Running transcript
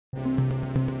Good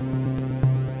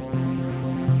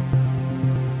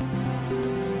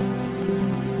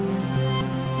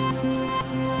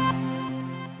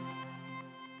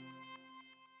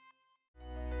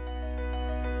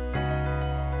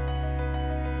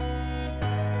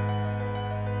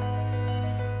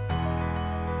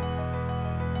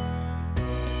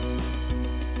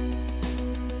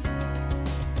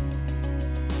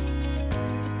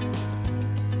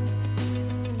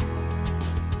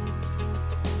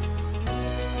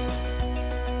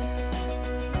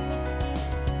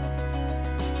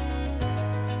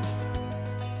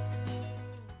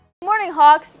morning,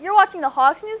 Hawks. You're watching the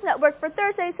Hawks News Network for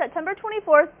Thursday, September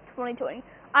 24th, 2020.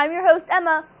 I'm your host,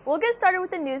 Emma. We'll get started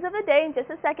with the news of the day in just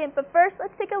a second, but first,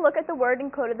 let's take a look at the word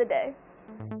and quote of the day.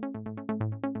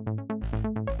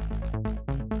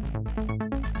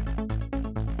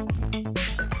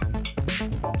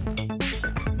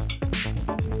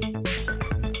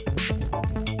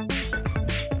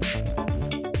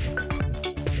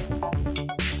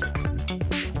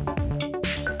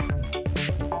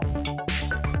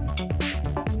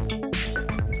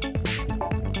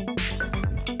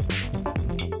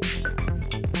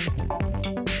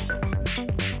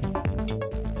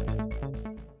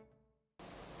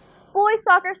 Boys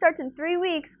soccer starts in 3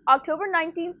 weeks. October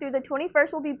 19th through the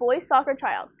 21st will be boys soccer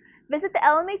tryouts. Visit the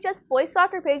LMHS boys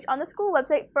soccer page on the school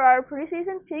website for our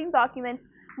preseason team documents,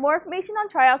 more information on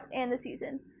tryouts and the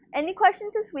season. Any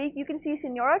questions this week, you can see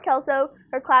Senora Kelso.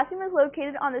 Her classroom is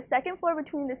located on the second floor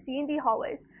between the C and D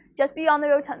hallways, just beyond the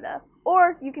rotunda,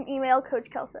 or you can email Coach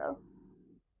Kelso.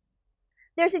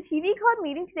 There's a TV club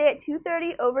meeting today at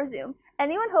 2:30 over Zoom.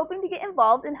 Anyone hoping to get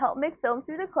involved and help make films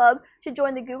through the club should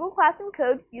join the Google Classroom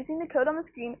code using the code on the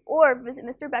screen or visit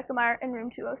Mr. Beckemeyer in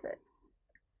room 206.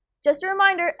 Just a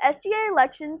reminder, SGA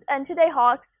elections end today,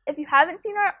 Hawks. If you haven't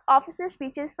seen our officer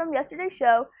speeches from yesterday's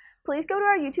show, please go to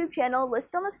our YouTube channel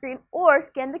listed on the screen or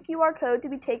scan the QR code to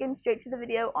be taken straight to the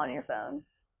video on your phone.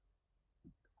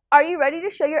 Are you ready to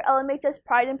show your LMHS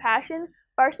pride and passion?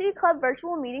 Varsity Club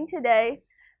virtual meeting today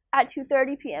at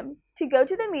 2:30 p.m. To go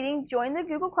to the meeting, join the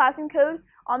Google Classroom code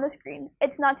on the screen.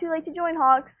 It's not too late to join,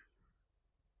 Hawks.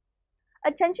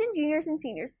 Attention juniors and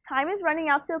seniors, time is running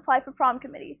out to apply for prom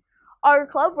committee. Our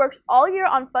club works all year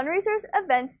on fundraisers,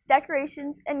 events,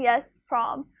 decorations, and yes,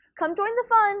 prom. Come join the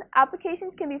fun.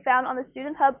 Applications can be found on the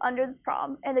Student Hub under the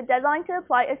prom, and the deadline to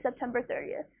apply is September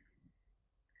 30th.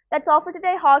 That's all for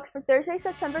today, Hawks, for Thursday,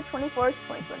 September 24th,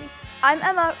 2020. I'm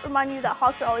Emma, reminding you that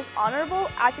Hawks are always honorable,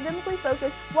 academically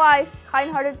focused, wise,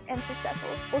 kind-hearted, and successful.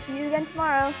 We'll see you again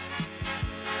tomorrow.